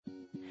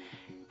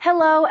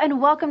Hello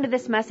and welcome to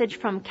this message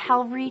from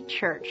Calvary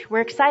Church.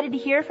 We're excited to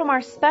hear from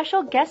our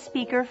special guest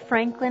speaker,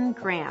 Franklin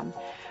Graham.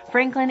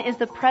 Franklin is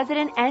the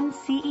president and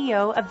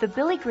CEO of the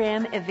Billy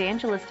Graham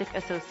Evangelistic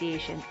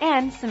Association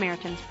and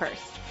Samaritan's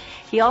Purse.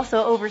 He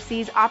also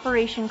oversees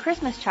Operation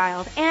Christmas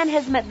Child and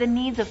has met the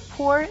needs of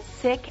poor,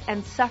 sick,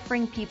 and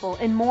suffering people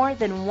in more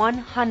than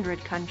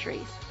 100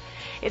 countries.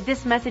 If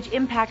this message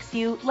impacts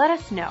you, let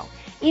us know.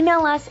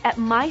 Email us at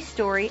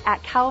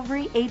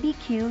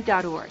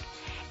mystory@calvaryabq.org.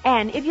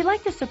 And if you'd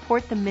like to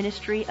support the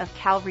ministry of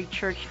Calvary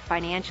Church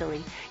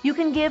financially, you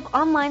can give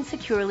online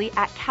securely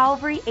at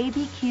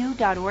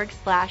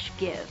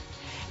calvaryabq.org/give.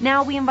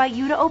 Now we invite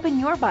you to open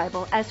your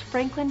Bible as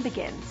Franklin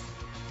begins.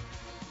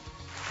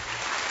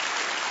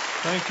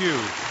 Thank you.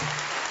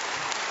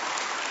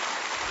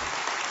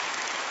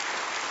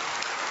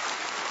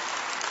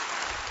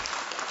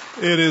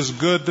 It is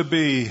good to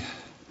be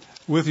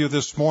with you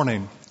this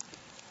morning.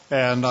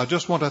 And I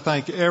just want to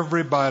thank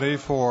everybody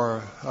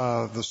for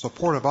the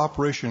support of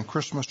Operation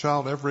Christmas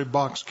Child. Every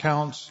box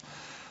counts.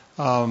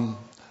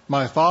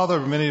 My father,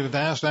 many have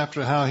asked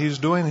after how he's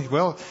doing.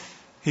 Well,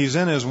 he's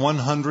in his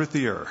 100th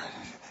year.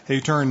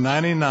 He turned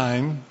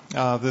 99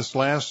 this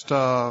past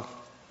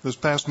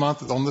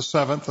month on the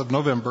 7th of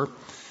November.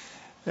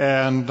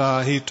 And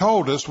he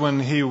told us when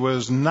he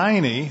was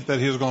 90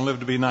 that he was going to live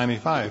to be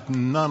 95.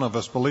 None of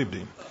us believed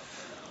him.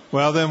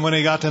 Well, then when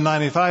he got to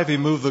 95, he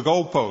moved the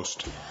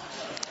goalpost.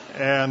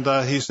 And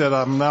he said,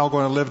 I'm now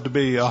going to live to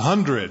be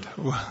 100.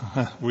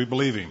 We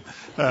believe him.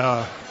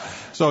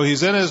 So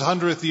he's in his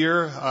 100th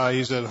year.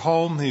 He's at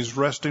home. He's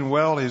resting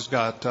well. He's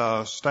got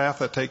staff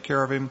that take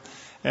care of him.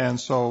 And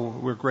so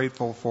we're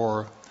grateful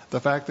for the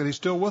fact that he's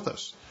still with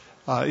us.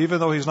 Even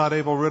though he's not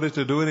able really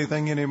to do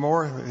anything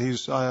anymore,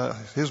 his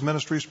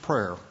ministry is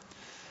prayer.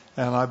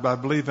 And I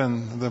believe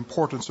in the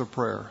importance of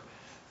prayer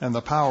and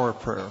the power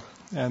of prayer.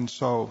 And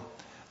so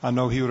I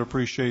know he would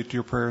appreciate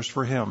your prayers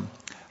for him.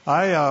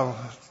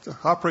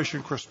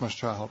 Operation Christmas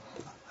Child.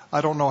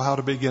 I don't know how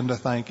to begin to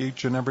thank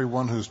each and every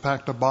one who's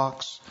packed a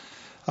box.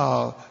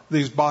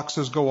 These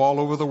boxes go all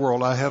over the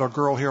world. I had a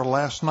girl here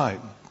last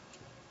night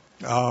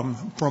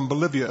from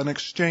Bolivia, an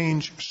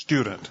exchange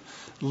student,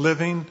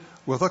 living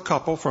with a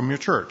couple from your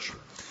church.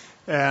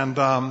 And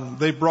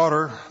they bring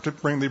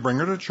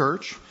her to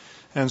church.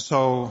 And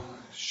so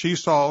she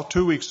saw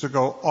 2 weeks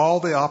ago all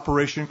the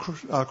Operation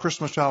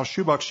Christmas Child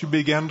shoebox. She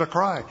began to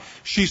cry.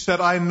 She said,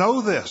 I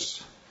know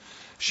this.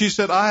 She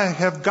said, I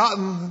have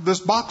gotten this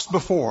box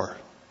before.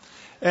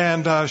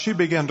 And she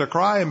began to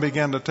cry and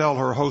began to tell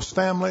her host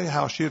family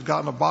how she had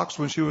gotten a box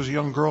when she was a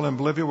young girl in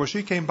Bolivia. Well,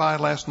 she came by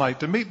last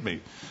night to meet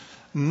me.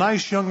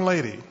 Nice young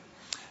lady.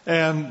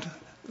 And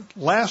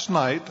last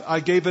night, I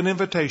gave an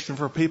invitation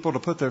for people to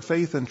put their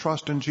faith and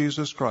trust in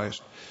Jesus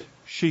Christ.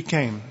 She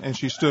came and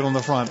she stood on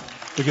the front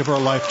to give her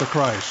life to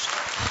Christ.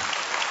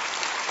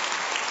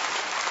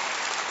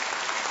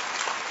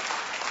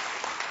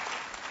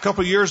 A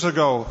couple of years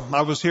ago,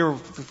 I was here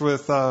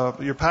with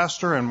your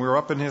pastor, and we were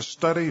up in his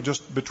study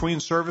just between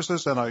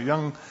services, and a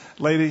young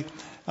lady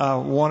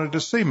wanted to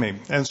see me.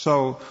 And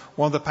so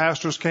one of the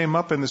pastors came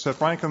up and they said,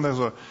 Franklin, there's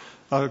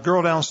a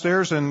girl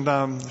downstairs,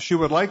 and she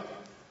would like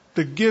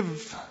to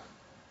give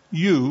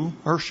you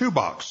her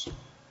shoebox.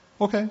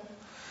 Okay.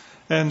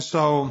 And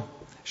so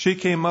she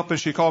came up and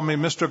she called me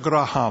Mr.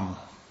 Graham.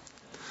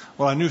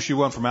 Well, I knew she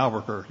wasn't from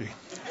Albuquerque.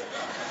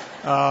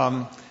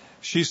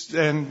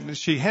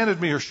 She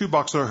handed me her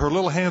shoebox. Her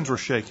little hands were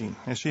shaking,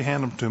 and she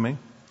handed them to me.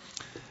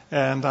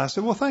 And I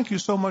said, well, thank you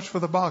so much for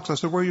the box. I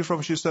said, where are you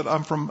from? She said,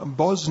 I'm from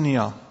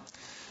Bosnia.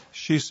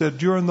 She said,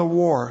 during the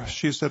war,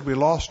 she said, we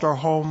lost our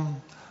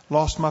home,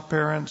 lost my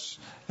parents,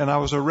 and I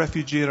was a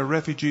refugee in a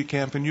refugee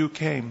camp, and you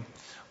came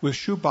with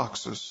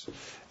shoeboxes.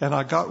 And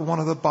I got one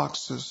of the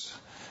boxes,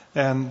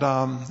 and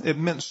it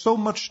meant so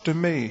much to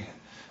me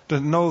to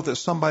know that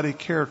somebody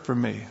cared for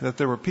me, that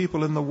there were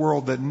people in the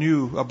world that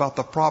knew about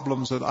the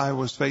problems that I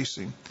was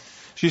facing.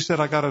 She said,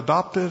 I got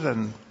adopted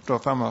and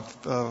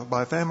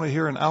by a family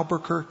here in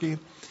Albuquerque, and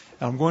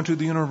I'm going to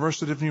the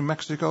University of New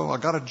Mexico. I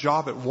got a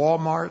job at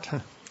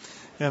Walmart,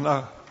 and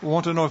I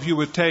want to know if you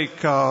would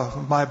take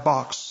my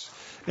box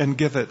and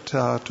give it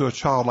to a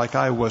child like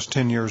I was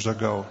 10 years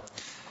ago.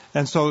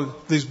 And so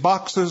these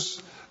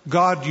boxes,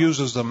 God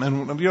uses them.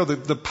 And you know,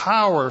 the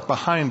power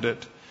behind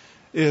it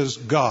is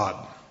God.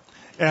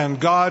 And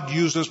God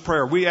uses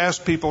prayer. We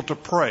ask people to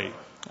pray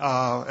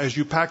as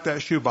you pack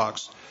that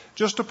shoebox,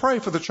 just to pray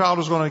for the child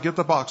who's going to get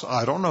the box.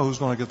 I don't know who's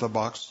going to get the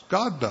box.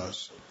 God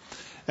does.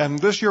 And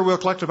this year we'll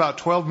collect about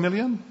 12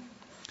 million.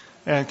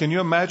 And can you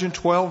imagine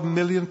 12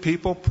 million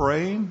people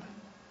praying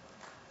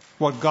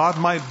what God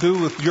might do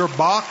with your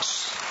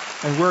box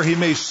and where He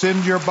may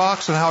send your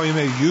box and how He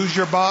may use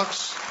your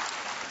box?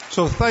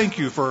 So thank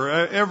you for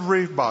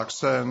every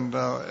box, and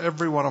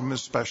every one of them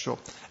is special.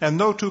 And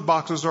no two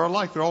boxes are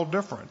alike. They're all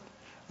different.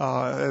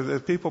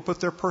 People put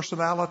their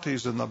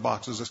personalities in the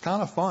boxes. It's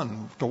kind of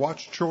fun to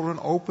watch children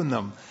open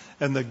them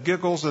and the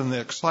giggles and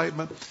the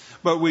excitement.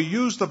 But we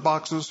use the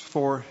boxes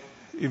for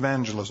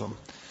evangelism.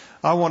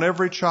 I want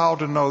every child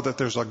to know that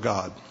there's a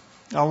God.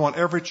 I want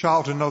every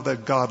child to know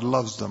that God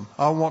loves them.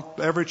 I want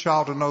every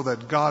child to know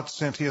that God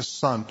sent His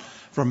Son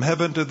from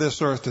heaven to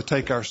this earth to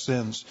take our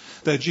sins,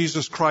 that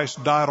Jesus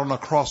Christ died on the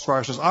cross for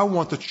our sins. I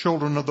want the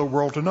children of the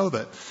world to know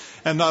that.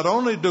 And not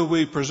only do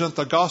we present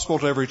the gospel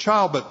to every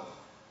child, but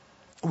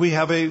we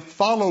have a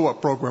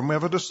follow-up program. We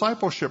have a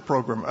discipleship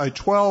program, a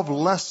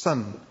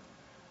 12-lesson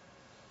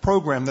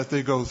program that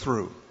they go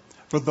through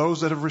for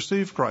those that have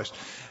received Christ.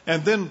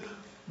 And then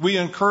we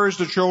encourage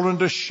the children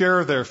to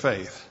share their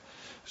faith.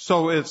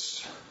 So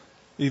it's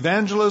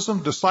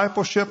evangelism,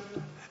 discipleship,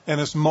 and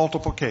it's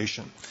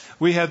multiplication.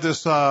 We had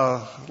this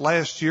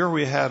last year.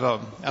 We had,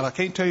 and I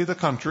can't tell you the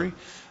country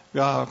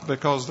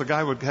because the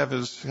guy would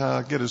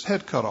have get his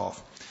head cut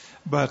off.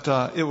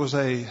 But it was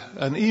an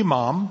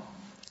imam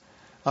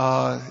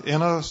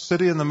in a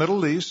city in the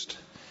Middle East,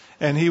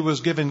 and he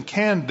was giving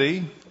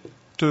candy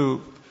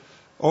to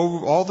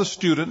all the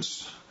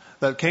students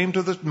that came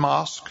to the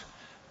mosque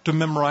to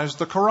memorize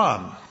the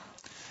Quran.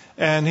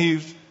 And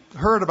he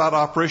heard about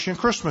Operation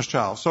Christmas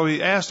Child. So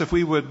he asked if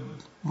we would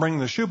bring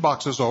the shoe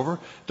boxes over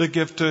to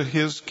give to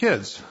his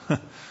kids.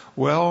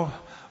 Well,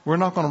 we're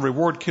not going to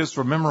reward kids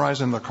for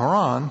memorizing the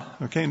Quran.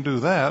 We can't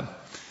do that.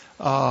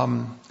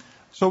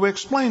 So we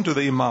explained to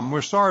the imam,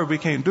 we're sorry we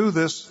can't do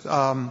this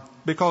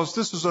because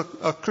this is a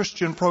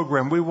Christian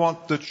program. We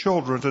want the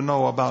children to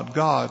know about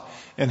God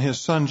and His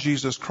Son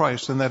Jesus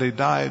Christ and that He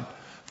died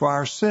for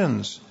our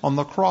sins on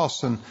the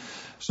cross. And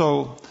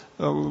so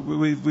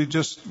we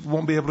just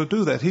won't be able to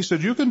do that. He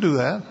said, you can do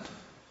that.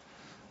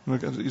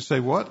 You say,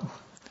 what?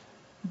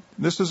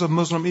 This is a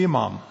Muslim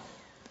imam.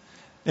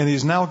 And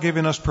he's now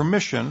giving us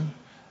permission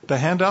to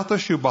hand out the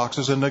shoe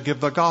boxes and to give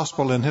the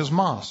gospel in his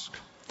mosque.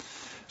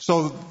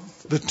 So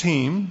the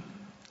team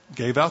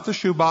gave out the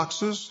shoe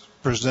boxes,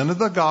 presented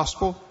the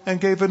gospel, and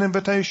gave an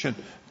invitation.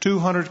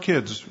 200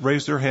 kids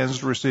raised their hands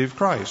to receive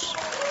Christ.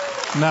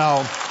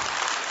 Now,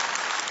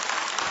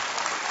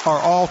 are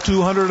all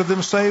 200 of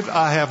them saved?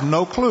 I have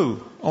no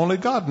clue. Only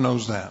God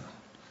knows that.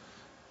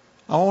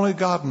 Only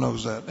God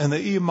knows that. And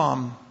the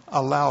imam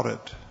allowed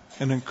it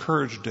and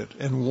encouraged it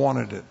and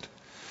wanted it.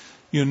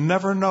 You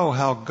never know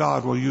how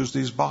God will use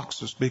these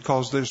boxes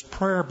because there's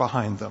prayer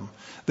behind them.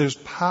 There's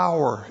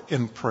power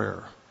in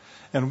prayer.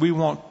 And we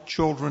want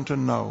children to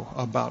know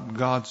about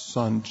God's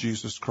Son,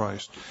 Jesus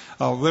Christ.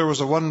 There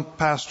was one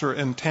pastor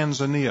in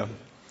Tanzania,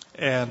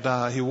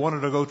 and he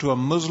wanted to go to a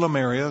Muslim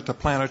area to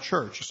plant a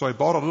church. So he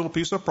bought a little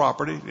piece of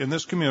property in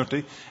this community,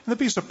 and the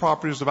piece of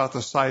property is about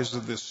the size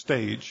of this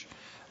stage.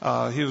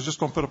 He was just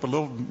going to put up a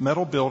little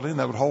metal building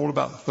that would hold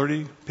about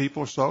 30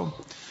 people or so.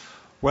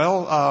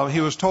 Well,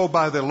 he was told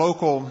by the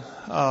local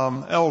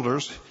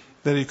elders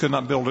that he could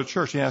not build a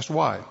church. He asked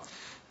why.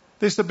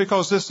 They said,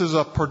 because this is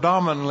a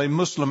predominantly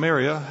Muslim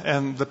area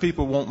and the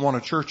people won't want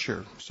a church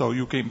here, so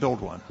you can't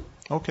build one.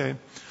 Okay.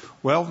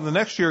 Well, the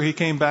next year he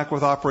came back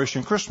with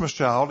Operation Christmas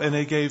Child, and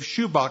they gave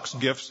shoebox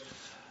gifts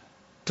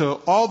to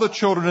all the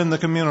children in the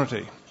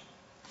community.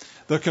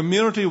 The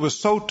community was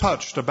so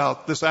touched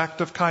about this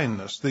act of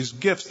kindness, these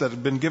gifts that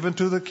had been given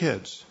to the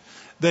kids.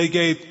 They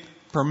gave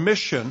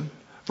permission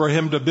for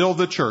him to build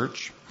the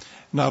church.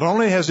 Not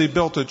only has he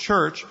built a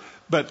church,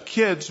 but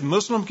kids,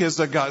 Muslim kids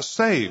that got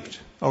saved,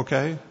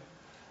 okay?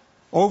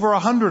 Over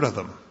 100 of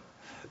them.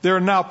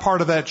 They're now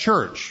part of that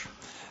church.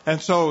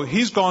 And so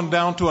he's gone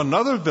down to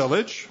another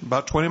village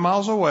about 20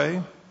 miles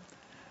away,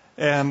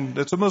 and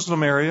it's a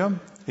Muslim area.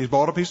 He's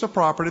bought a piece of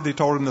property. They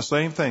told him the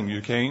same thing.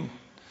 You can't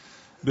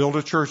build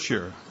a church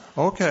here.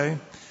 Okay.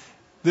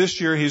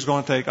 This year he's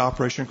going to take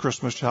Operation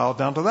Christmas Child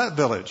down to that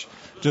village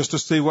just to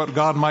see what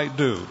God might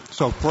do.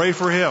 So pray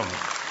for him.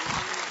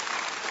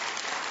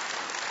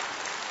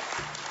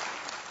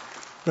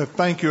 But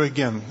thank you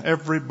again.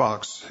 Every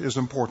box is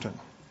important.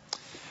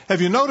 Have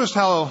you noticed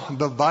how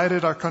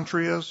divided our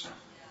country is?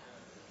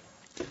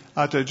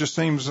 I tell you,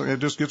 it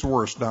just gets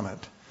worse, doesn't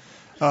it?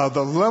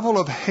 The level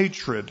of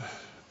hatred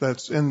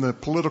that's in the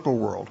political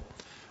world,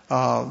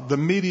 the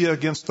media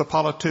against the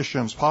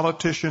politicians,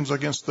 politicians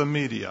against the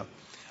media,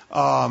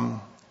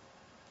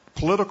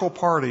 political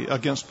party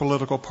against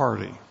political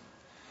party.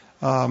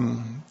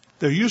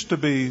 There used to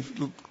be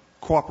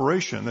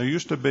cooperation. There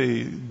used to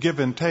be give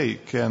and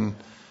take, and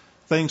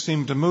things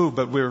seemed to move,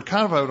 but we're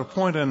kind of at a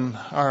point in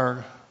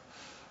our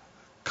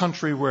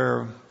country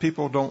where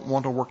people don't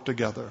want to work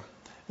together,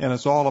 and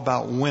it's all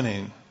about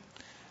winning.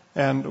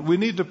 And we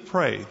need to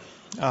pray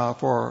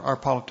for our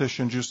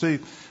politicians. You see,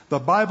 the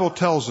Bible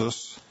tells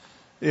us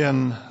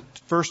in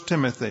 1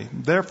 Timothy,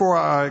 therefore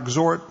I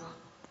exhort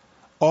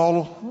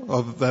all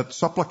of that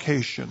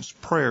supplications,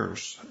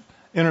 prayers,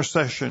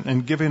 intercession,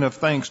 and giving of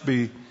thanks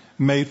be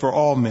made for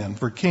all men,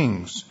 for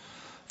kings,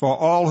 for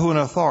all who in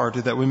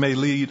authority, that we may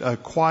lead a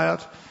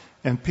quiet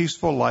and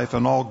peaceful life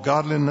in all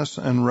godliness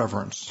and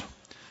reverence.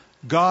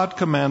 God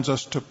commands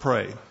us to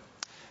pray.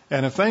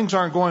 And if things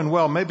aren't going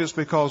well, maybe it's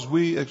because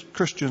we as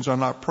Christians are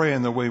not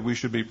praying the way we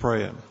should be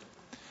praying.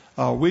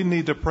 We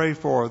need to pray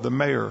for the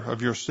mayor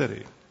of your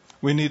city.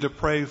 We need to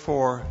pray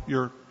for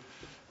your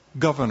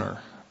governor.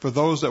 For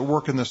those that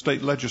work in the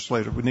state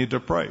legislature, we need to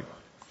pray.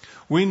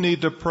 We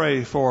need to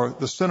pray for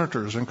the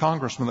senators and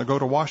congressmen that go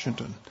to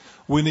Washington.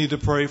 We need to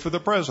pray for the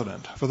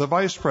president, for the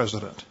vice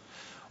president.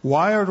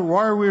 Why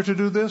are we to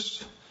do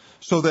this?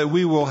 So that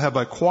we will have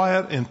a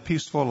quiet and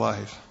peaceful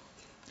life.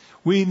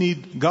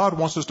 God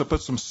wants us to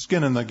put some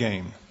skin in the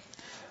game.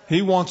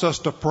 He wants us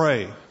to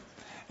pray.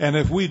 And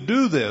if we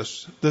do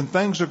this, then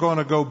things are going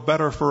to go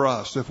better for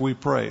us if we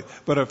pray.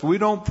 But if we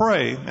don't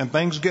pray and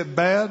things get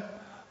bad,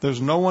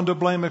 there's no one to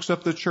blame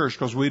except the church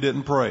because we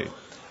didn't pray.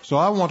 So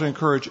I want to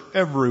encourage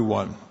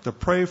everyone to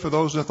pray for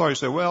those in authority. You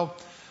say, well,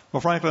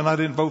 Franklin, I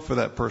didn't vote for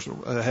that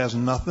person. It has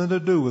nothing to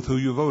do with who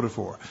you voted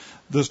for.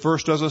 This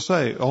verse doesn't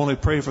say only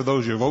pray for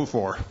those you vote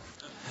for.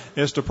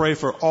 It's to pray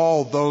for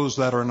all those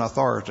that are in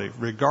authority,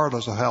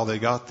 regardless of how they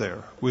got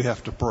there. We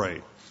have to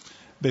pray.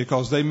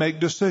 Because they make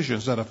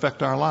decisions that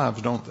affect our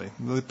lives, don't they?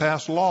 They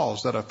pass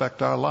laws that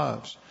affect our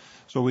lives.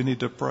 So we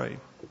need to pray.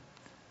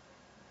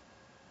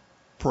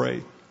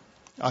 Pray.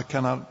 I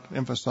cannot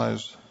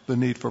emphasize the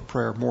need for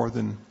prayer more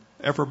than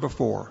ever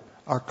before.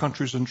 Our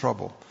country's in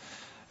trouble.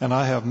 And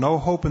I have no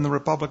hope in the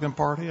Republican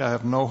Party. I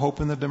have no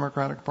hope in the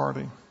Democratic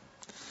Party.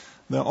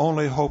 The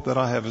only hope that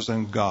I have is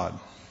in God.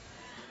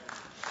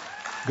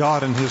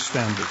 God and His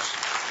standards.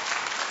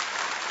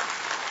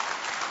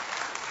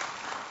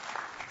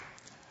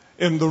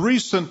 In the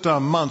recent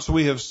months,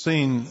 we have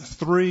seen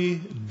 3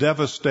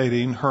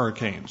 devastating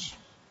hurricanes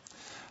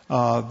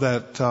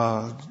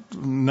that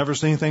never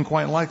seen anything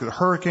quite like it.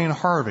 Hurricane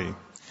Harvey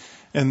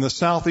in the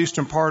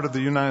southeastern part of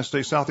the United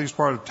States, southeast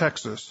part of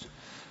Texas.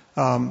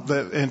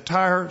 The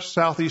entire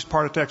southeast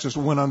part of Texas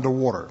went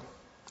underwater.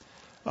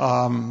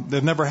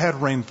 They've never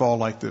had rainfall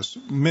like this.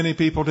 Many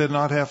people did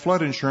not have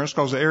flood insurance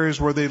because the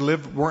areas where they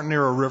lived weren't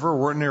near a river,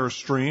 weren't near a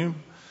stream,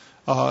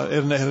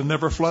 and they had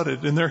never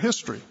flooded in their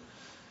history.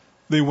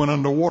 They went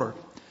underwater.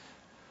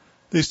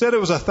 They said it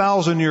was a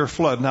 1,000-year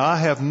flood. Now, I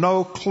have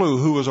no clue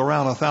who was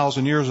around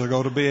 1,000 years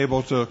ago to be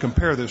able to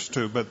compare this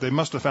to, but they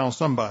must have found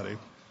somebody.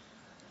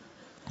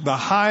 The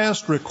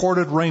highest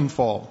recorded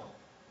rainfall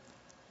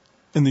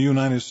in the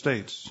United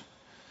States.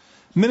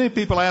 Many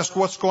people ask,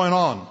 what's going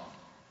on?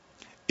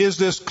 Is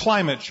this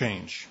climate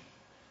change?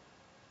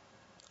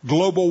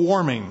 Global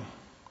warming?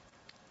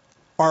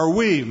 Are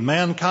we,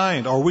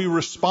 mankind, are we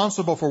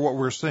responsible for what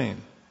we're seeing?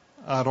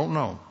 I don't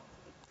know.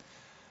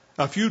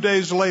 A few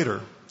days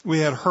later, we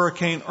had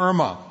Hurricane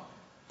Irma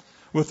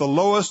with the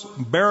lowest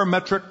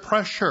barometric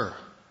pressure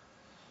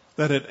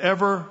that had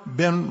ever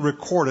been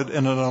recorded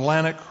in an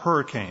Atlantic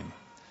hurricane.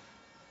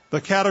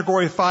 The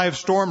Category 5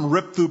 storm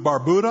ripped through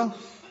Barbuda,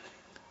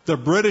 the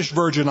British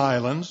Virgin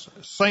Islands,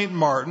 St.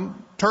 Martin,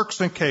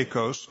 Turks and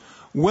Caicos,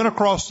 went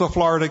across the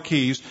Florida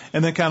Keys,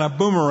 and then kind of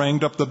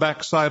boomeranged up the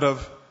backside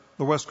of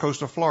the west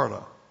coast of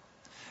Florida.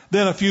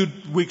 Then a few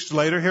weeks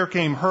later, here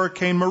came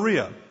Hurricane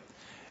Maria.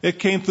 It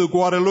came through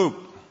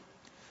Guadeloupe,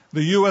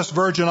 the U.S.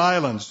 Virgin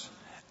Islands,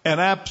 and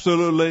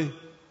absolutely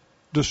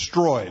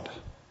destroyed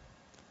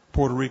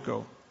Puerto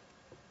Rico.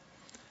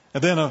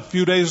 And then a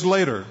few days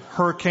later,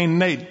 Hurricane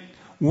Nate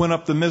went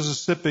up the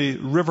Mississippi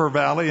River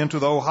Valley into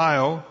the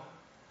Ohio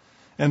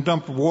and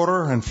dumped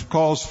water and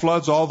caused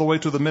floods all the way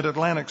to the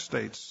mid-Atlantic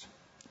states.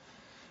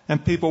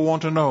 And people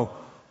want to know,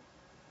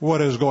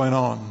 what is going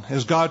on?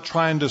 Is God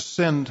trying to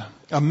send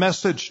a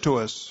message to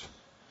us?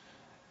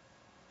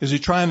 Is He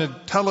trying to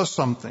tell us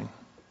something?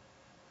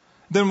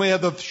 Then we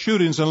had the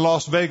shootings in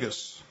Las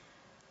Vegas.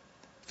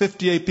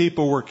 58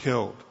 people were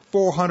killed.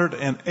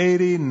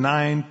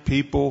 489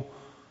 people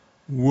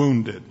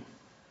wounded.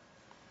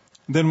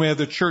 Then we had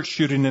the church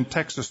shooting in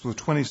Texas with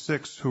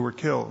 26 who were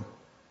killed.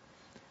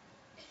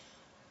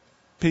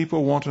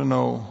 People want to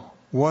know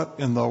what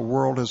in the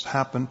world has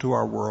happened to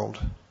our world.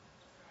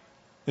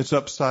 It's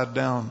upside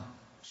down.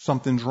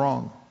 Something's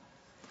wrong.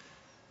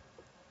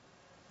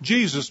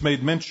 Jesus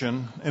made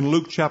mention in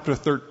Luke chapter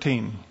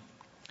 13.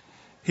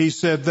 He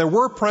said, there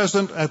were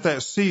present at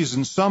that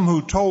season some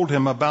who told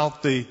him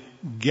about the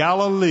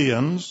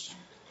Galileans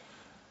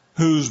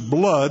whose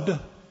blood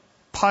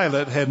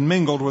Pilate had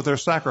mingled with their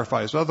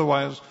sacrifice.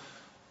 Otherwise,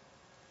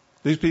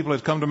 these people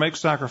had come to make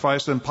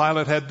sacrifice, and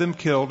Pilate had them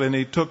killed, and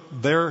he took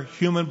their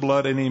human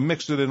blood and he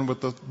mixed it in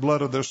with the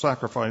blood of their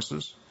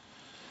sacrifices.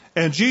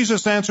 And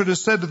Jesus answered and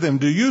said to them,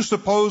 do you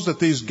suppose that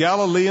these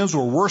Galileans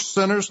were worse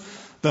sinners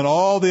than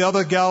all the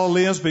other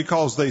Galileans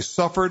because they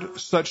suffered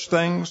such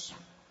things?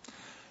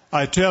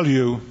 I tell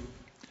you,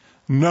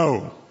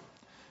 no.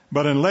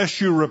 But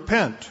unless you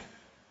repent,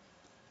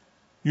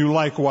 you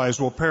likewise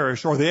will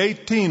perish. Or the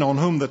 18 on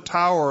whom the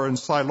tower in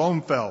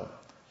Siloam fell,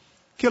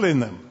 killing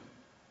them.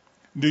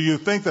 Do you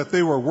think that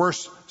they were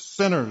worse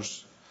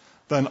sinners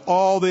than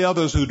all the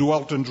others who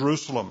dwelt in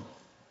Jerusalem?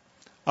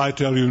 I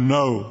tell you,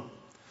 no.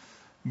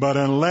 But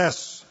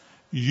unless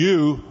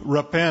you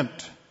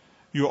repent,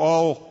 you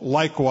all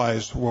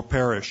likewise will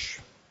perish.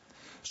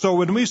 So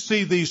when we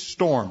see these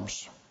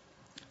storms,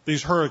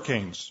 these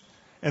hurricanes,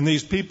 and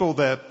these people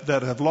that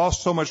have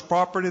lost so much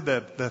property,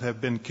 that have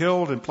been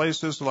killed in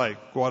places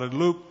like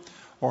Guadeloupe,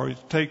 or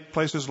take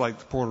places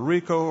like Puerto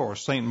Rico or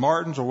St.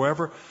 Martin's or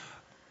wherever,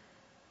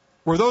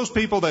 were those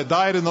people that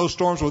died in those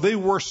storms, were they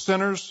worse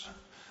sinners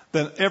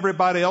than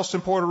everybody else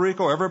in Puerto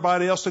Rico,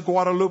 everybody else in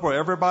Guadalupe, or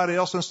everybody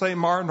else in St.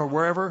 Martin or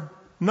wherever?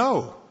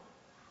 No.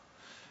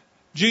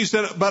 Jesus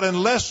said, but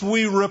unless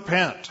we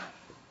repent,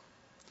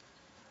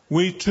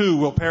 we too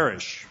will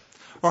perish.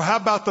 Or how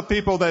about the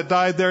people that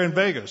died there in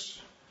Vegas?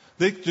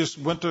 They just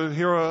went to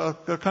hear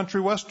a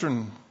country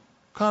western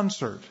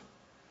concert,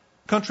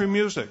 country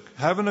music,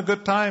 having a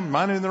good time,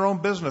 minding their own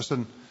business,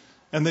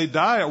 and they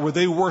die. Were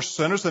they worse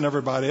sinners than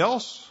everybody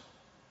else?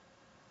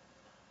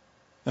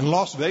 In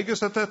Las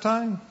Vegas at that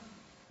time?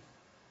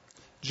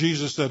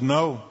 Jesus said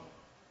no.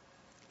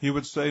 He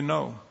would say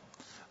no.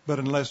 But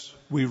unless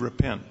we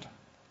repent,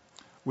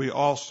 we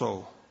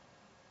also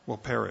will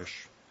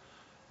perish.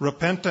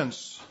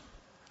 Repentance.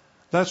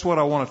 That's what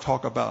I want to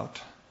talk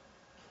about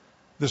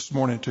this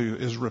morning to you,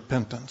 is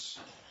repentance.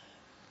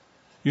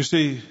 You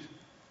see,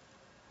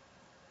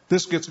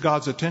 this gets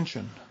God's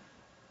attention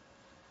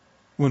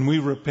when we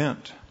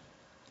repent.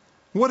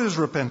 What is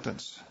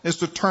repentance? It's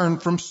to turn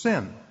from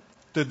sin,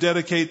 to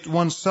dedicate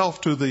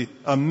oneself to the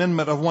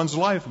amendment of one's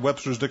life,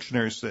 Webster's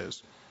dictionary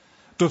says.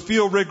 To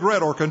feel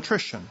regret or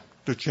contrition,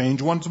 to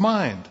change one's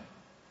mind.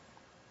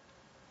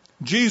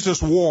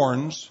 Jesus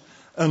warns,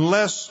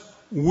 unless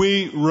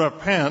we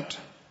repent,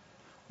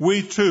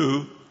 we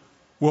too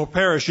will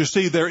perish. You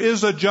see, there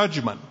is a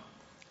judgment.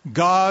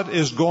 God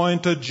is going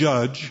to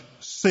judge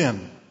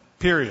sin.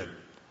 Period.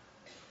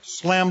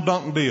 Slam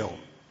dunk deal.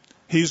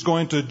 He's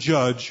going to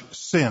judge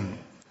sin.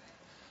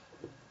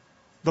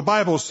 The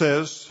Bible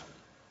says,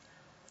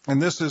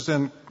 and this is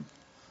in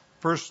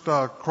First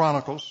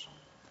Chronicles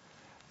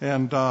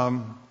and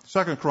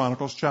Second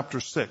Chronicles chapter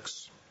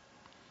 6.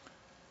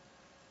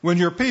 When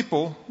your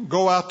people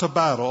go out to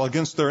battle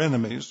against their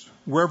enemies,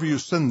 wherever you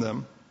send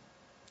them,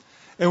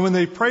 and when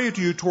they pray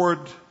to you toward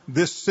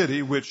this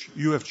city which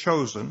you have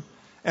chosen,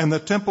 and the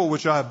temple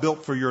which I have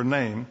built for your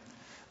name,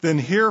 then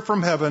hear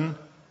from heaven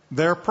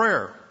their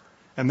prayer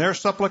and their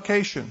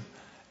supplication,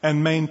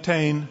 and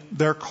maintain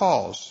their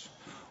cause.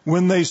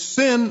 When they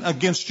sin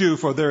against you,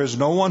 for there is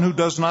no one who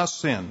does not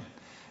sin,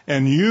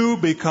 and you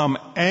become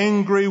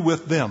angry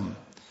with them,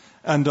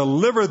 and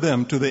deliver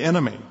them to the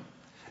enemy,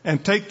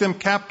 and take them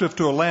captive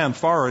to a land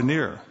far or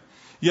near.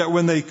 Yet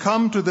when they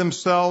come to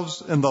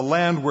themselves in the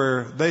land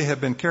where they have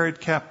been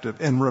carried captive,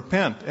 and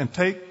repent,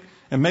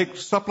 and make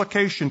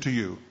supplication to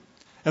you,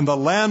 in the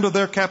land of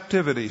their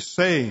captivity,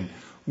 saying,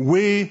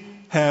 we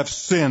have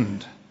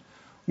sinned,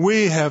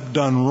 we have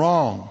done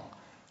wrong,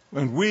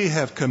 and we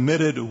have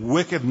committed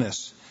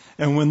wickedness.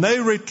 And when they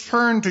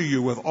return to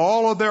you with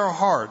all of their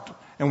heart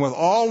and with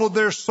all of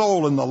their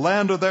soul in the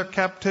land of their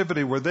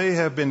captivity where they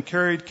have been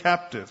carried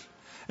captive,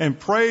 and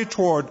pray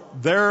toward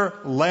their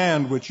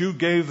land which you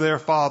gave their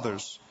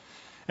fathers,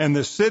 and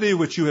the city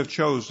which you have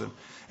chosen,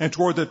 and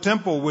toward the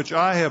temple which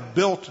I have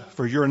built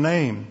for your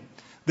name,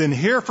 then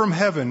hear from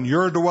heaven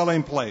your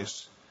dwelling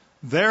place,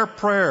 their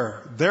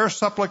prayer, their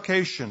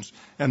supplications,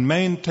 and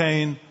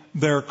maintain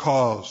their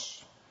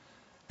cause,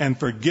 and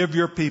forgive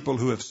your people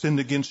who have sinned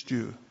against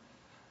you.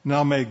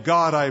 Now may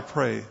God, I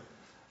pray,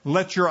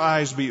 let your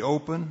eyes be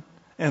open,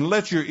 and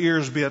let your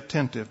ears be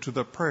attentive to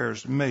the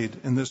prayers made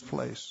in this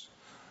place.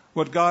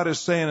 What God is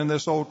saying in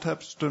this Old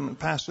Testament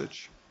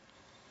passage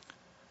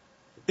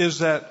is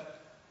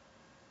that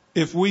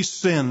if we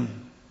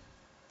sin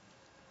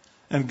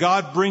and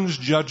God brings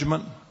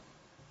judgment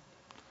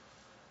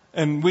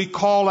and we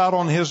call out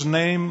on His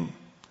name,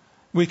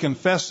 we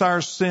confess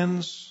our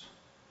sins,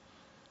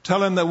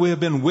 tell Him that we have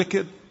been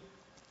wicked,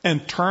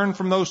 and turn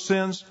from those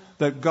sins,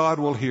 that God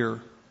will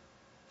hear.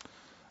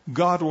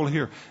 God will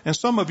hear. And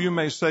some of you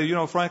may say,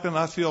 Franklin,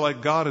 I feel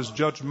like God has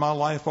judged my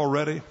life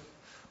already.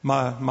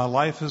 My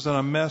life is in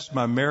a mess.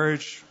 My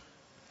marriage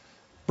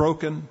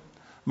broken.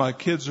 My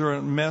kids are in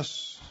a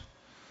mess.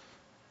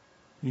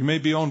 You may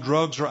be on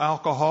drugs or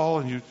alcohol,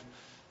 and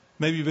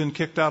maybe you've been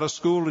kicked out of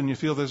school and you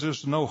feel there's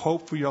just no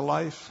hope for your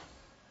life.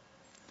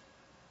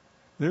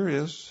 There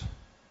is.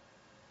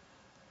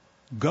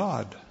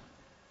 God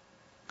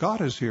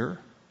is here.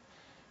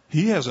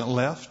 He hasn't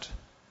left.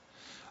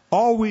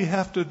 All we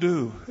have to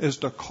do is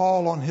to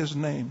call on His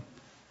name.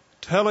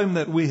 Tell Him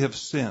that we have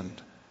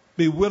sinned.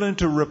 Be willing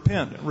to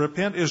repent.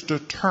 Repent is to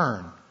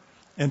turn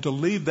and to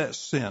leave that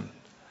sin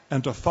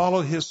and to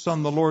follow His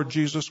Son, the Lord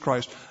Jesus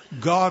Christ.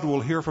 God will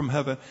hear from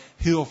heaven.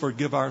 He'll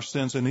forgive our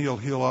sins and He'll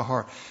heal our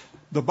heart.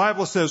 The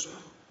Bible says,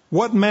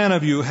 what man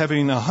of you,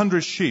 having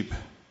 100 sheep,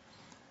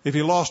 if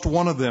he lost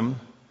one of them,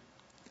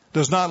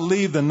 does not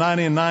leave the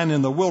 99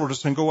 in the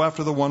wilderness and go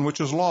after the one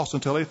which is lost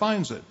until he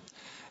finds it?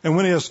 And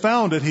when he has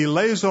found it, he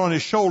lays it on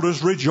his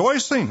shoulders,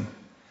 rejoicing.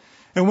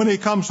 And when he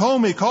comes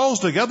home, he calls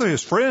together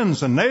his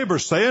friends and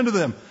neighbors, saying to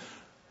them,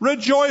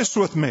 rejoice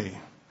with me,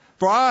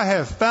 for I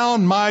have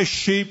found my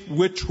sheep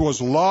which was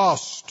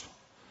lost.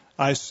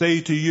 I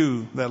say to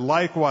you that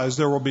likewise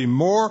there will be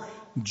more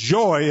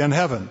joy in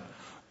heaven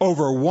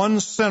over one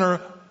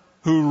sinner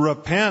who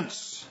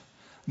repents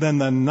than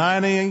the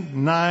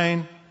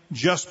 99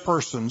 just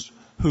persons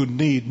who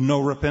need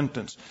no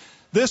repentance.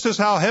 This is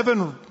how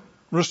heaven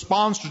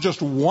responds to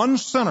just one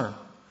sinner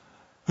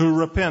who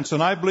repents.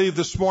 And I believe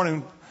this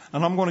morning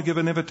And I'm going to give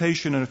an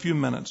invitation in a few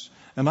minutes.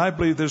 And I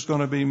believe there's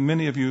going to be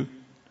many of you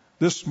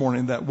this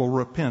morning that will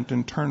repent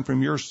and turn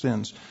from your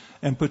sins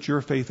and put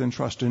your faith and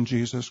trust in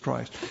Jesus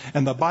Christ.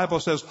 And the Bible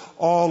says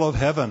all of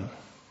heaven,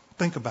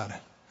 think about it,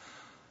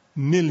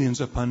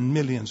 millions upon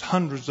millions,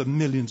 hundreds of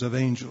millions of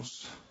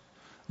angels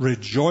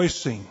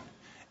rejoicing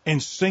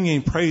and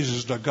singing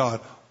praises to God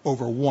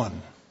over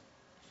one,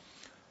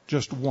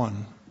 just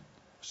one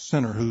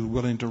sinner who's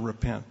willing to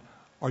repent.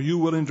 Are you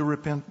willing to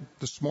repent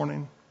this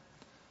morning?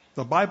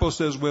 The Bible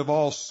says we've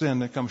all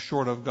sinned and come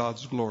short of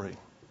God's glory.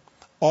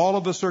 All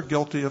of us are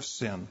guilty of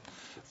sin.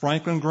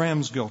 Franklin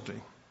Graham's guilty.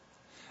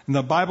 And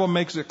the Bible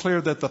makes it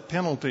clear that the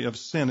penalty of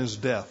sin is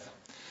death.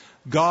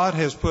 God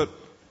has put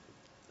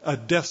a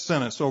death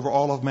sentence over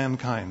all of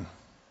mankind.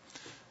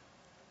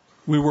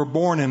 We were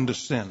born into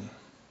sin.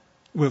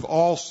 We've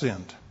all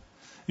sinned.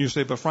 You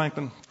say, but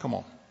Franklin, come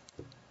on.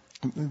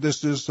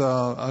 This is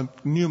a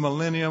new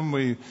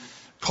millennium.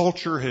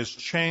 Culture has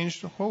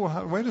changed.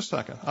 Oh, wait a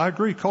second. I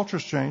agree.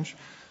 Culture's changed.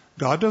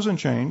 God doesn't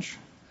change.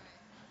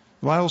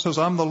 The Bible says,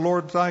 I'm the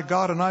Lord thy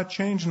God and I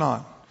change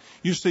not.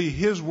 You see,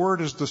 His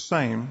word is the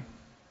same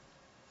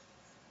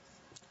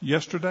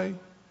yesterday,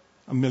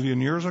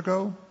 1,000,000 years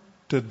ago,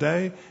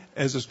 today,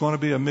 as it's going to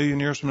be 1,000,000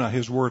 years from now.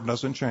 His word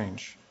doesn't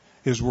change.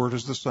 His word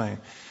is the same.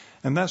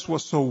 And that's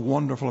what's so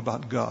wonderful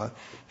about God.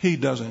 He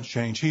doesn't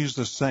change. He's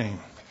the same.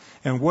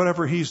 And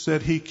whatever He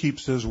said, He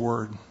keeps His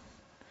word.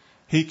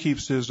 He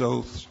keeps His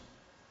oaths.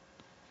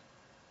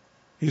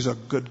 He's a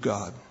good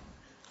God.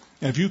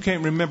 And if you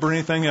can't remember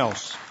anything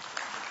else,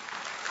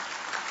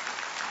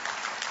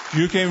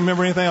 you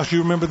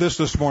remember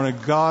this morning.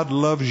 God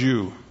loves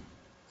you.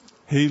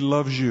 He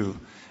loves you.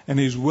 And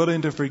He's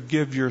willing to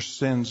forgive your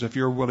sins if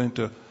you're willing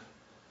to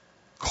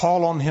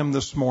call on Him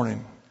this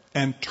morning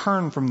and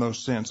turn from those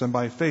sins. And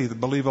by faith,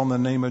 believe on the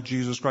name of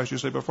Jesus Christ. You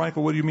say, but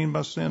Franklin, what do you mean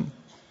by sin?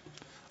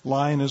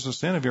 Lying is a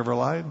sin. Have you ever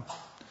lied?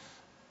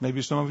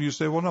 Maybe some of you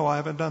say, well, no, I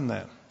haven't done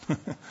that.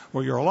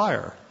 Well, you're a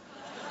liar.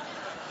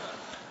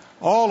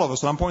 All of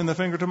us, I'm pointing the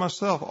finger to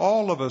myself,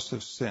 all of us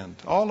have sinned.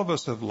 All of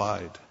us have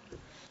lied.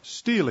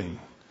 Stealing.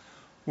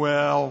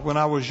 Well, when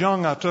I was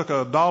young, I took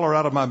 $1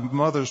 out of my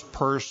mother's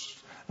purse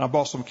and I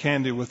bought some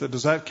candy with it.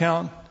 Does that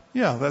count?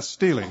 Yeah, that's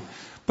stealing.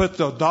 Put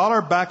the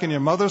 $1 back in your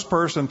mother's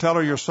purse and tell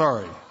her you're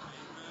sorry.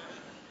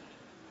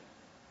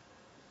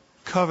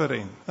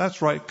 Coveting.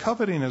 That's right.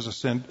 Coveting is a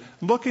sin.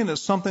 Looking at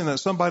something that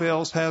somebody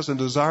else has and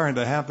desiring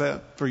to have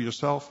that for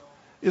yourself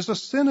is a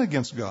sin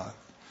against God.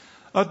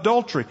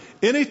 Adultery.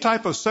 Any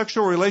type of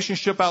sexual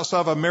relationship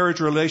outside of a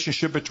marriage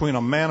relationship between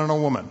a man and a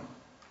woman.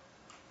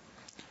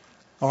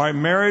 All right,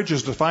 marriage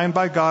is defined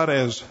by God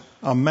as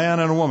a man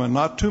and a woman,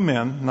 not two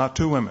men, not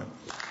two women.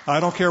 I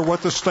don't care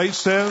what the state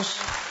says.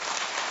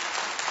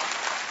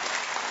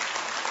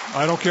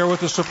 I don't care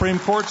what the Supreme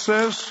Court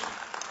says.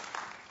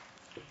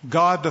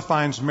 God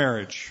defines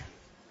marriage,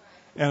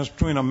 and it's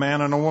between a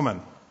man and a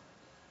woman.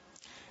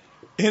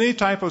 Any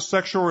type of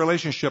sexual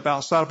relationship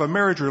outside of a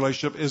marriage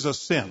relationship is a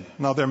sin.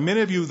 Now, there are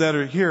many of you that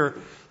are here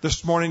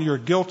this morning, you're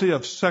guilty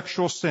of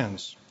sexual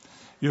sins.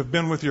 You've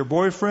been with your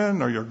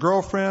boyfriend or your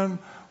girlfriend,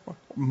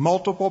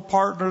 multiple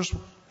partners,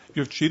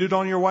 you've cheated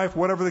on your wife,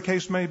 whatever the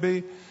case may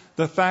be.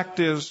 The fact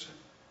is,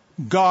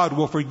 God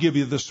will forgive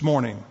you this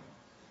morning.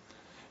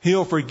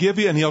 He'll forgive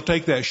you, and He'll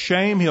take that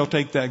shame, He'll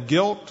take that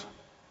guilt,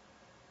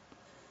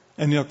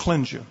 and He'll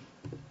cleanse you.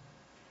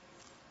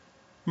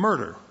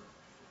 Murder.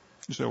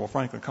 You say, well,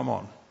 Franklin, come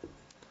on.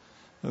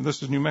 Now,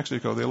 this is New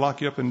Mexico. They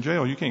lock you up in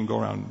jail. You can't go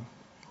around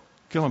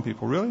killing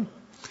people. Really?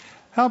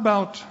 How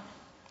about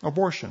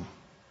abortion?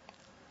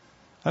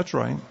 That's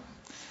right.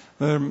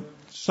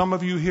 Some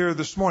of you here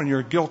this morning,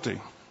 you're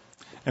guilty.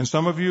 And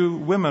some of you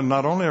women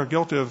not only are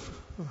guilty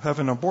of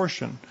having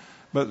abortion,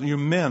 but you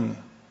men,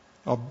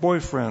 a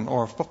boyfriend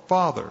or a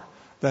father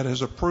that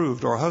has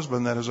approved, or a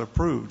husband that has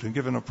approved and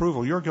given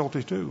approval, you're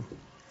guilty too.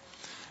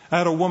 I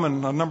had a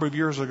woman a number of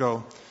years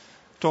ago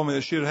told me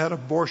that she had had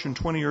abortion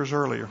 20 years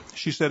earlier.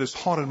 She said, it's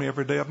haunted me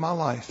every day of my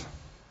life.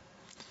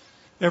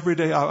 Every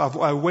day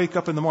I wake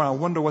up in the morning, I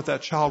wonder what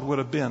that child would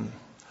have been.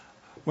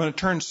 When it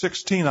turned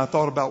 16, I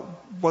thought about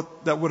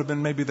what that would have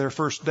been, maybe their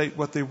first date,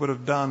 what they would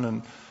have done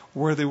and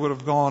where they would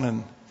have gone.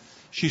 And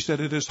she said,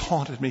 it has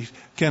haunted me.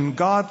 Can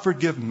God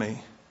forgive me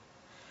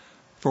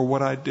for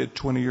what I did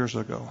 20 years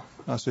ago?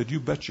 I said, you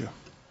betcha.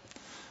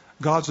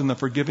 God's in the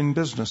forgiving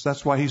business.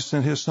 That's why He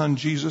sent His Son,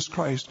 Jesus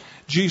Christ.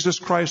 Jesus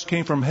Christ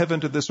came from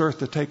heaven to this earth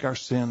to take our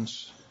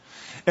sins.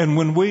 And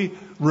when we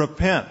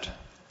repent,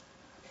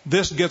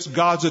 this gets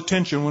God's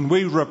attention. When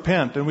we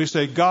repent and we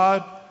say,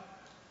 God,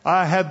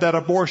 I had that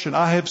abortion.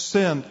 I have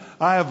sinned.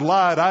 I have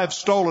lied. I have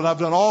stolen. I've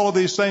done all of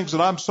these things,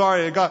 and I'm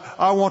sorry. God,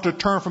 I want to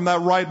turn from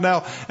that right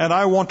now, and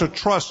I want to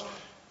trust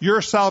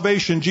your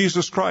salvation,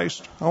 Jesus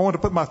Christ. I want to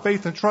put my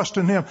faith and trust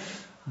in Him.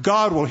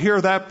 God will hear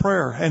that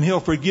prayer, and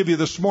He'll forgive you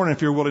this morning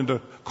if you're willing to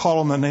call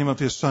on the name of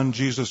His Son,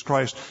 Jesus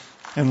Christ,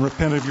 and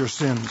repent of your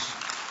sins.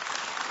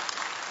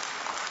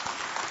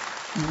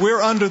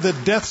 We're under the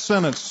death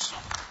sentence,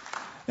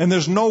 and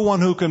there's no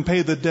one who can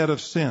pay the debt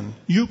of sin.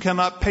 You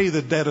cannot pay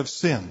the debt of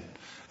sin.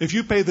 If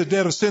you pay the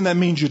debt of sin, that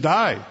means you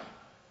die.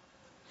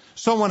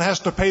 Someone has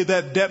to pay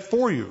that debt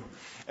for you.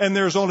 And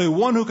there's only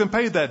one who can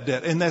pay that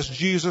debt, and that's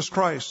Jesus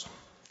Christ.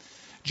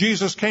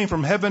 Jesus came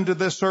from heaven to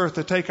this earth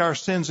to take our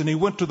sins, and he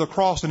went to the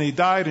cross and he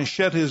died and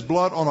shed his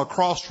blood on a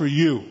cross for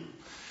you.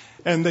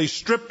 And they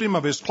stripped him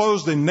of his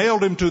clothes, they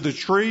nailed him to the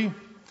tree,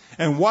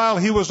 and while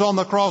he was on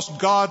the cross,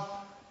 God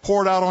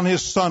poured out on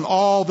his Son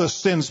all the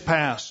sins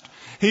past.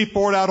 He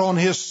poured out on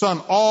his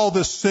Son all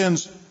the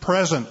sins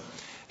present.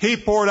 He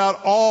poured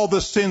out all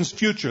the sins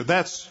future.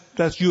 That's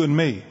you and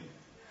me.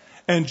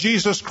 And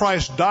Jesus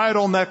Christ died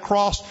on that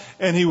cross,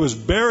 and he was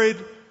buried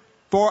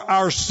for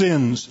our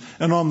sins.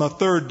 And on the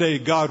third day,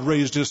 God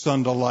raised his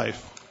Son to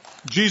life.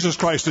 Jesus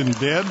Christ isn't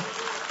dead.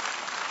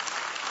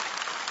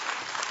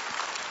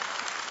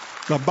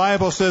 The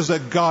Bible says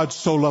that God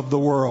so loved the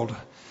world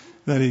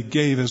that he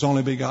gave his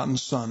only begotten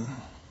Son,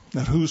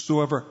 that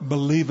whosoever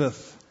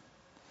believeth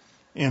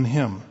in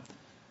him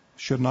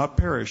should not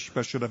perish,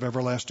 but should have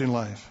everlasting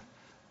life.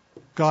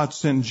 God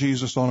sent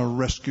Jesus on a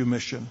rescue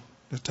mission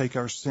to take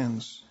our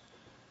sins.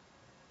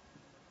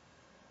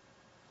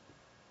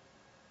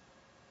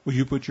 Will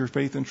you put your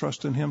faith and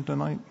trust in him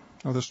tonight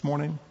or this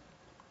morning?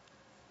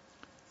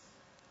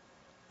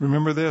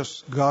 Remember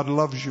this, God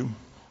loves you.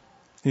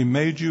 He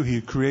made you,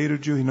 he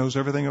created you, he knows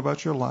everything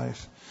about your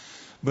life.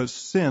 But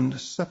sin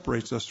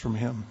separates us from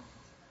him.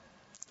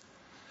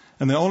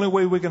 And the only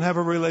way we can have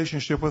a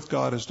relationship with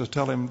God is to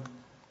tell him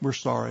we're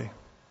sorry.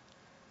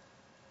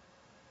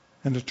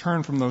 And to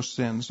turn from those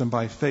sins and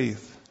by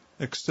faith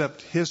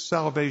accept his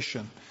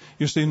salvation.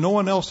 You see, no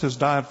one else has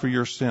died for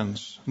your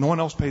sins. No one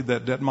else paid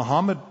that debt.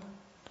 Muhammad,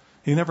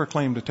 he never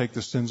claimed to take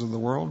the sins of the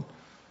world.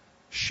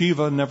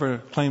 Shiva never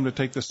claimed to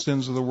take the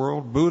sins of the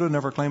world. Buddha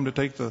never claimed to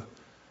take the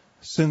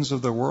sins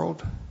of the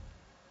world.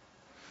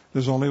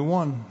 There's only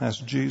one, that's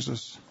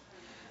Jesus.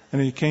 And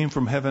he came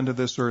from heaven to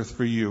this earth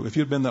for you. If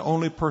you'd been the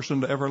only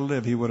person to ever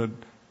live, he would have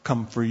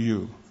come for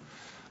you.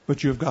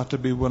 But you've got to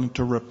be willing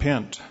to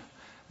repent.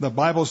 The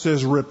Bible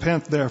says,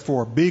 repent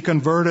therefore, be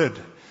converted,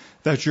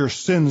 that your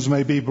sins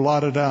may be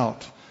blotted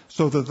out,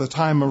 so that the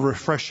time of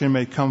refreshing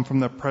may come from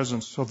the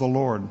presence of the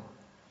Lord.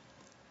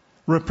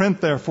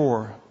 Repent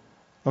therefore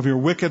of your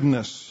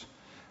wickedness,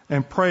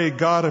 and pray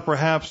God that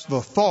perhaps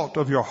the thought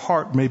of your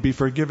heart may be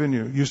forgiven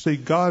you. You see,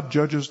 God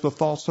judges the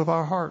thoughts of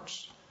our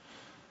hearts.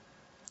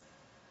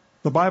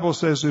 The Bible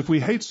says if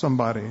we hate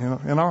somebody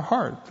in our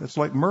heart, it's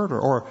like murder.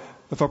 Or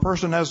if a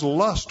person has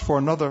lust for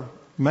another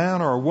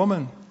man or a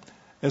woman,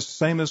 it's the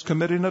same as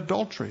committing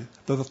adultery.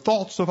 The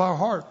thoughts of our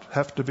heart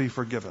have to be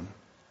forgiven.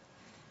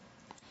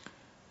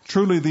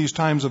 Truly, these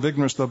times of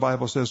ignorance, the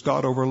Bible says,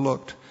 God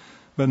overlooked,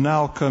 but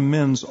now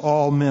commends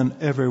all men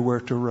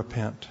everywhere to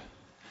repent.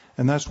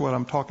 And that's what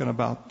I'm talking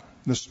about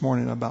this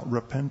morning, about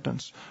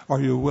repentance.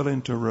 Are you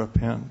willing to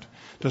repent?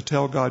 To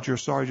tell God you're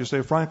sorry? You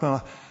say,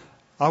 Franklin,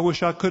 I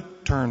wish I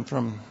could turn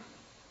from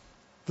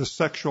the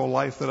sexual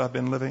life that I've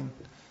been living.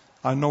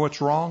 I know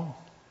it's wrong.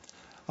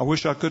 I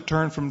wish I could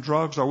turn from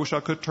drugs. I wish I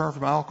could turn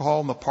from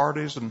alcohol and the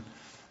parties and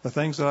the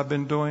things that I've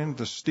been doing,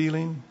 the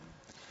stealing,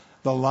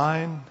 the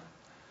lying.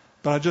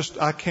 But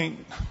I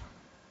can't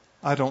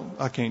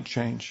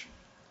change.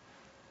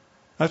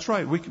 That's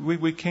right.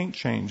 We can't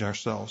change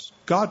ourselves.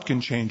 God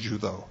can change you,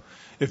 though.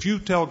 If you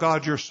tell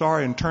God you're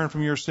sorry and turn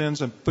from your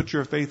sins and put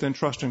your faith and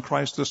trust in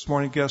Christ this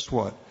morning, guess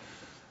what?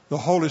 The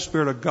Holy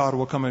Spirit of God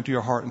will come into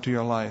your heart, into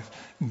your life.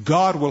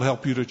 God will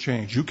help you to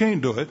change. You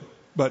can't do it,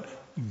 but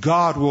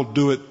God will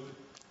do it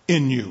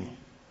in you.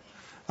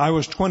 I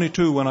was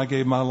 22 when I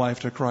gave my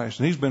life to Christ,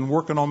 and he's been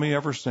working on me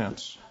ever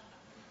since.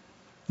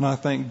 And I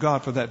thank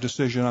God for that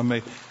decision I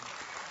made.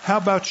 How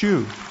about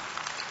you?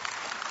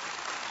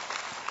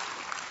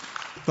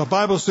 The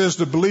Bible says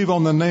to believe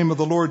on the name of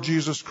the Lord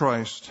Jesus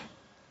Christ,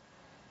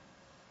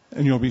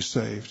 and you'll be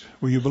saved.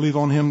 Will you believe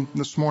on him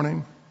this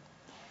morning?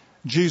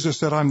 Jesus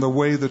said, I'm the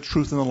way, the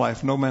truth, and the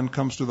life. No man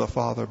comes to the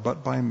Father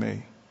but by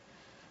me.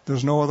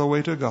 There's no other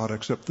way to God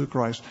except through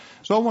Christ.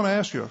 So I want to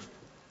ask you,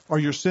 are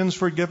your sins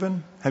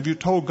forgiven? Have you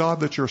told God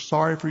that you're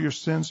sorry for your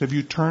sins? Have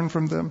you turned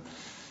from them?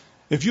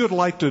 If you'd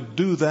like to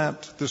do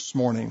that this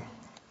morning,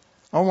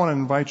 I want to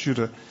invite you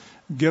to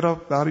get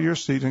up out of your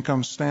seat and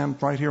come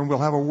stand right here, and we'll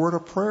have a word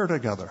of prayer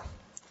together.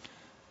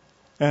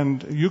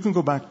 And you can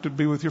go back to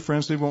be with your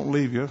friends. They won't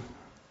leave you.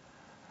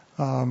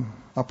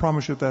 I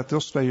promise you that they'll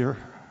stay here.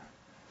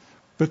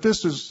 But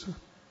this is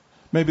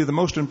maybe the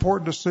most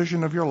important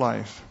decision of your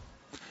life.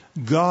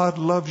 God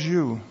loves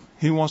you.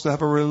 He wants to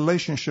have a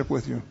relationship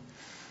with you.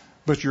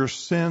 But your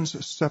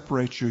sins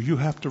separate you. You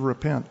have to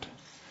repent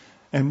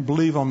and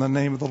believe on the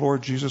name of the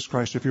Lord Jesus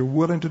Christ. If you're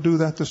willing to do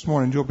that this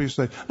morning, you'll be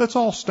saved. Let's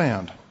all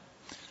stand.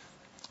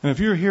 And if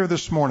you're here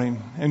this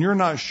morning and you're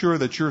not sure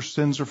that your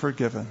sins are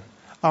forgiven,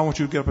 I want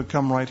you to get up and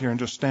come right here and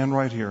just stand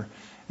right here,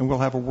 and we'll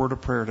have a word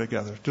of prayer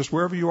together. Just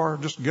wherever you are,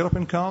 just get up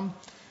and come,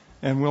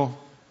 and we'll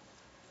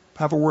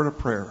have a word of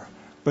prayer.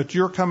 But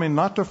you're coming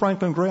not to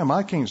Franklin Graham.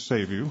 I can't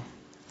save you.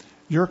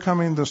 You're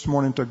coming this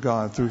morning to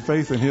God through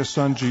faith in his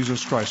Son,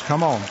 Jesus Christ.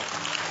 Come on.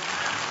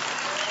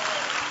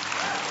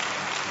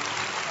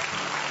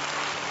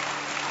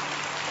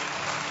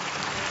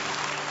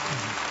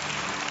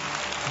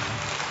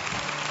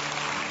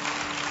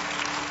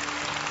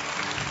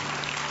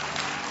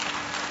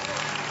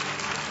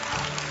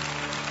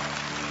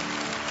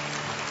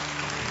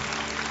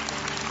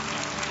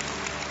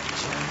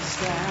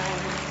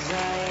 as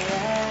I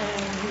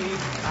am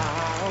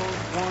without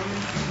one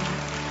plea,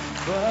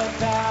 but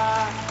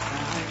that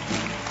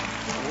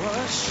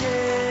was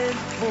shed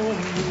for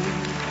me,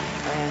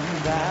 and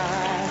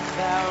that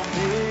thou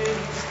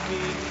bidst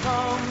me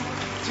come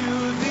to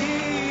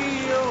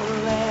thee, O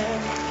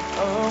Lamb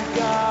of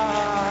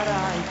God.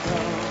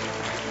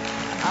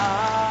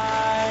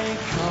 I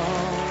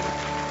come,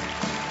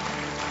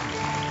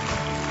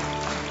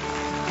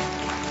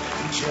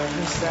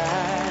 just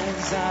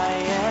as I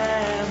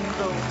am,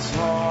 though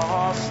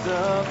tossed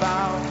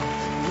about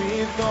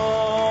with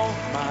all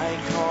my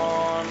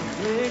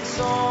conflicts,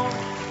 all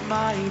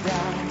my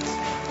doubts,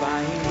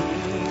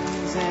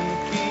 findings and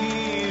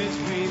fears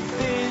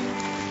within,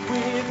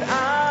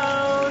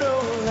 without, O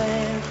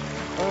Lamb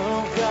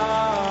of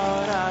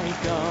God, I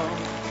come,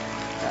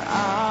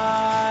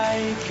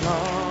 I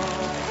come.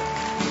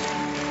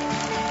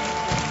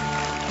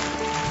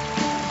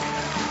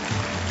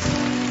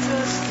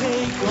 Jesus,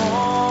 take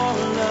all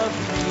of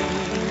me,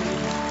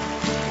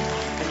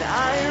 and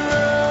I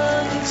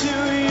run to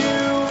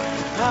you,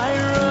 I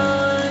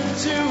run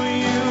to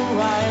you,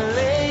 I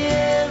lay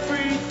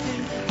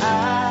everything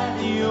at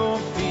your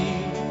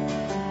feet.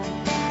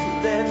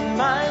 Let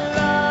my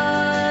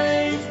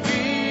life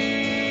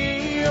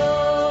be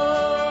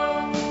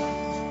yours.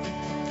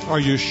 Are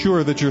you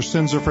sure that your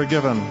sins are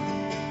forgiven?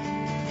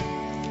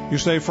 You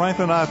say,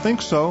 Franklin, I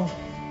think so.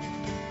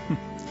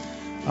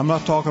 I'm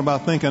not talking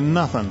about thinking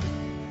nothing.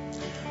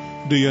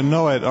 Do you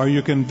know it? Are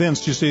you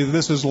convinced? You see,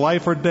 this is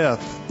life or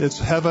death. It's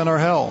heaven or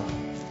hell.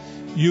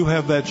 You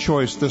have that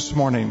choice this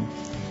morning.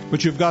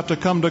 But you've got to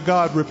come to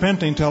God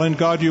repenting, telling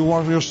God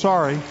you're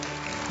sorry,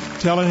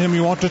 telling Him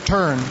you want to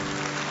turn.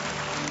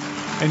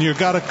 And you've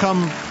got to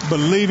come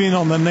believing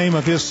on the name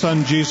of His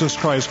Son, Jesus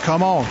Christ.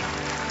 Come on.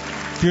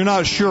 If you're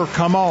not sure,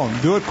 come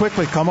on. Do it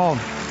quickly. Come on.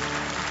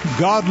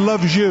 God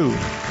loves you.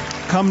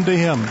 Come to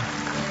Him.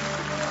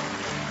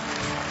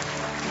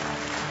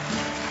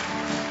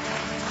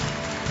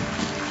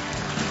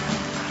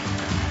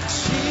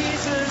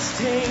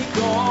 Take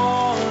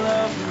all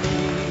of me,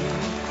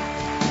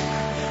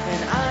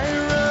 and I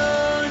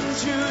run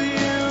to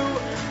you,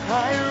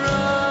 I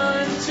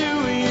run to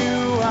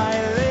you,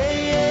 I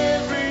lay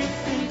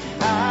everything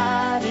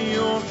at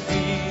your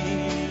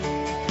feet.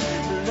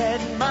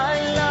 Let my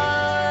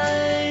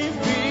life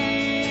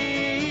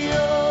be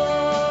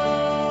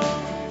yours.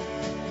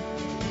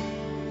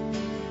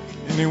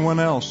 Anyone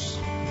else?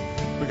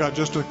 We got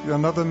just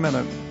another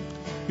minute.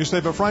 You say,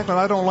 but Franklin,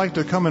 I don't like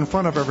to come in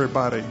front of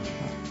everybody.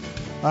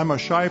 I'm a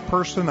shy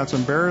person. That's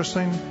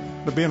embarrassing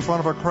to be in front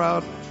of a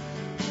crowd.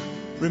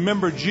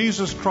 Remember,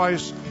 Jesus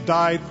Christ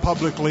died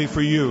publicly for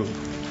you.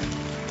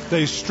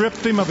 They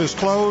stripped Him of His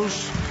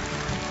clothes.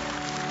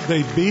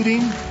 They beat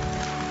Him.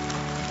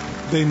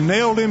 They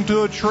nailed Him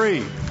to a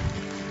tree.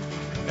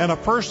 And a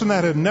person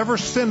that had never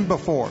sinned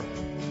before,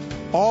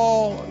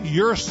 all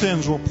your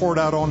sins were poured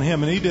out on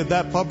Him, and He did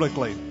that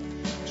publicly.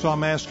 So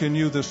I'm asking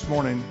you this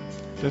morning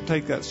to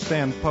take that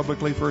stand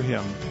publicly for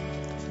Him.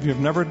 If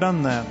you've never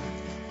done that,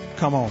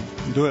 come on,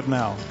 do it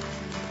now.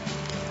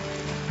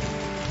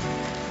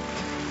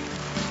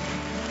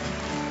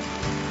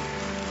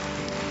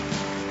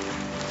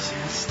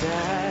 Just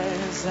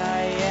as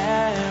I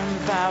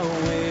am, thou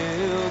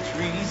wilt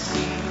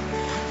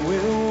receive,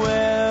 will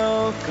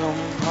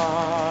welcome,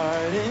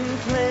 pardon,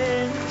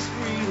 cleanse,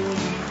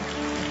 relief,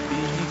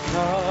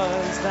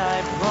 because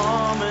thy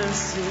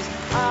promises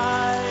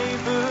I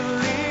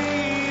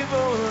believe, O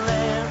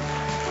Lamb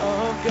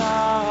of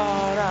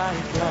God, I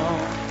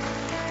come.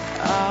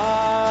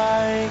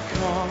 I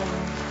come.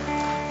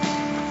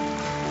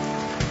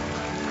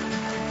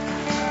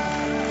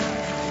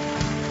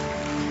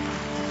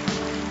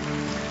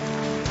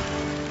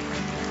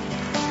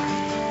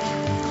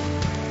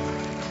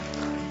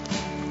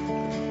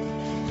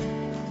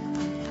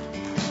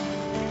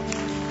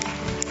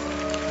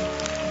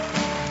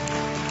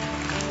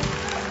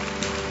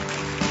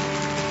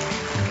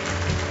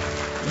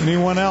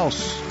 Anyone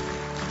else?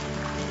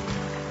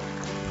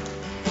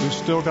 We've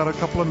still got a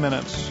couple of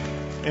minutes.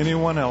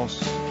 Anyone else?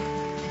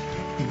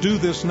 Do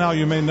this now.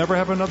 You may never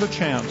have another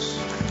chance.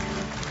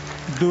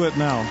 Do it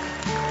now.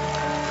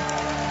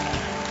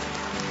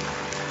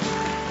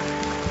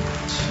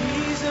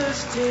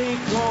 Jesus, take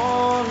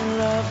all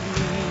of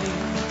me,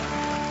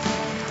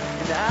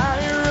 and I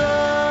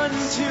run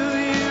to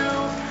you,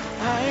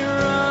 I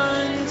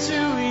run to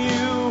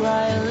you,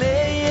 I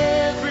lay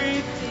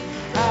everything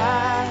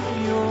at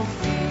your feet.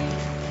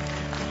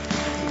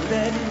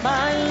 Let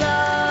my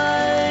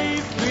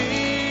life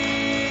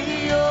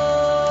be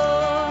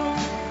yours.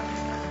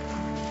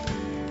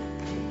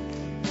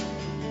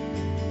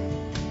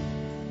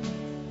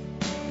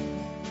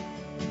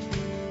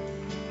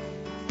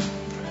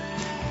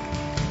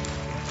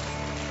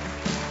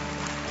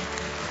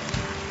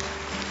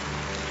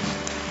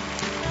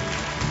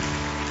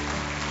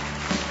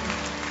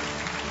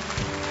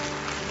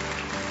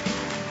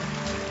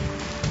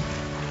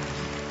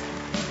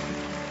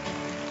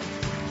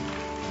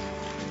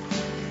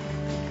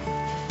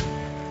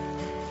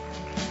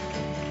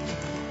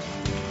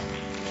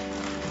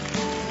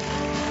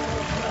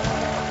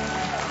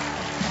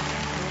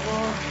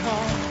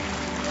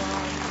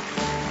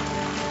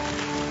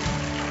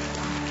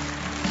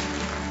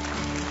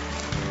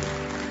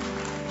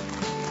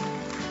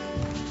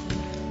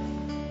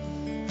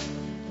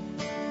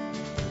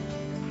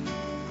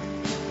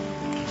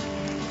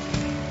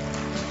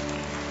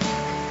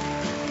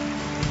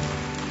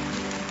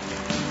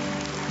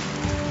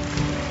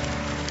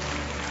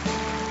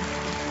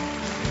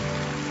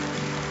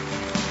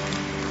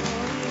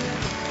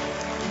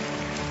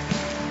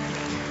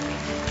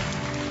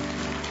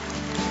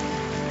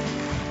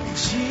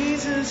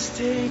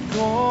 take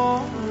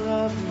all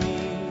of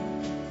me.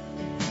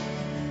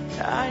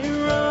 I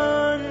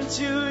run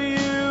to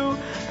you,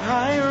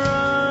 I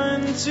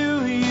run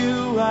to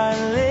you, I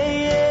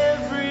lay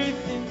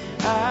everything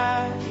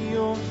at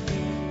your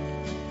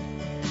feet.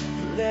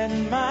 Let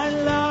my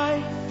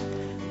life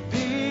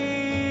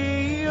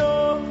be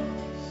yours.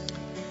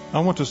 I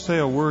want to say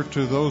a word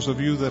to those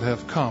of you that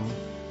have come.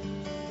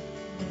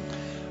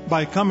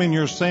 By coming,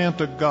 you're saying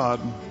to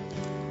God,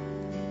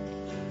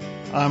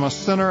 I'm a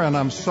sinner and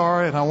I'm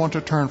sorry and I want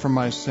to turn from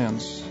my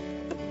sins.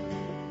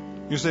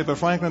 You say, but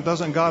Franklin,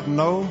 doesn't God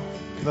know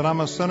that I'm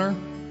a sinner?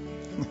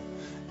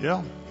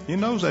 Yeah, He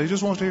knows that. He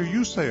just wants to hear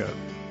you say it.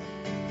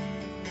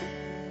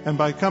 And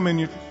by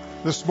coming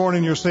this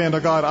morning, you're saying to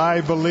God,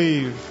 I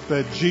believe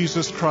that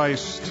Jesus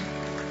Christ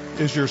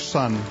is your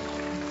Son,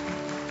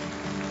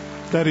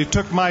 that He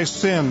took my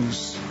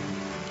sins,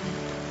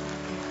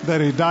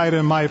 that He died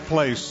in my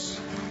place,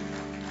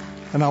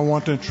 and I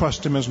want to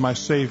trust Him as my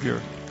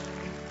Savior,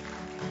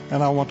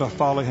 and I want to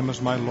follow Him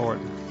as my Lord.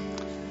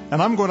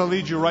 And I'm going to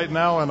lead you right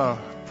now in a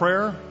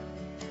prayer,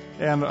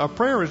 and a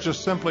prayer is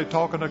just simply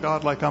talking to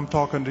God like I'm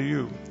talking to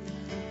you.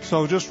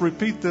 So just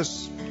repeat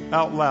this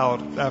out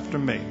loud after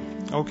me,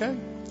 okay?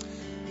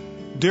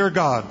 Dear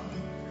God,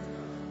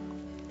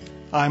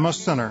 I'm a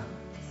sinner.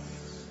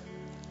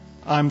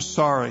 I'm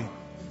sorry.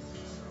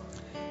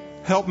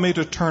 Help me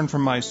to turn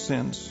from my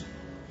sins.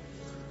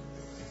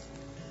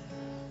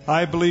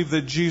 I believe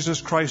that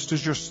Jesus Christ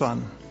is your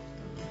Son.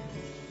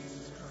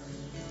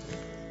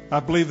 I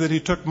believe that He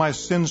took my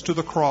sins to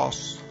the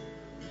cross,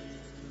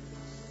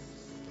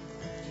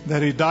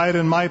 that He died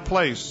in my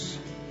place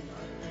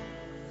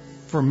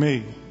for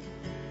me.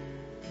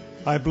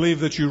 I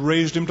believe that you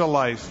raised Him to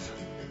life.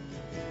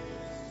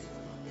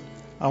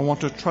 I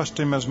want to trust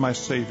Him as my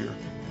Savior.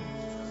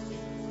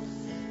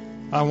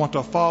 I want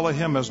to follow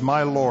Him as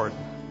my Lord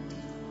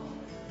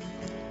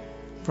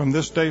from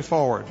this day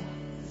forward,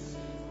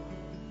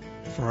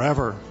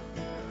 forever.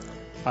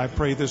 I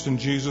pray this in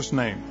Jesus'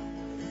 name.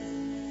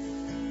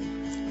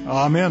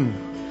 Amen.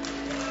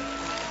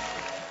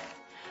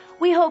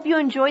 We hope you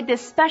enjoyed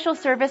this special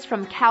service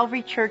from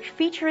Calvary Church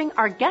featuring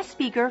our guest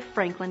speaker,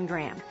 Franklin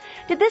Graham.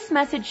 Did this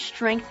message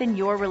strengthen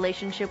your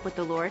relationship with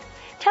the Lord?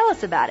 Tell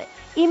us about it.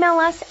 Email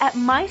us at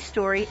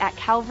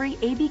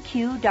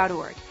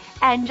mystory@calvaryabq.org.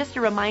 And just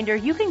a reminder,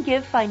 you can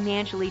give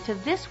financially to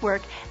this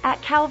work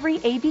at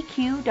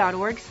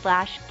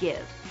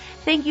calvaryabq.org/give.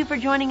 Thank you for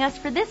joining us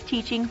for this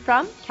teaching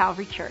from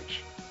Calvary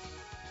Church.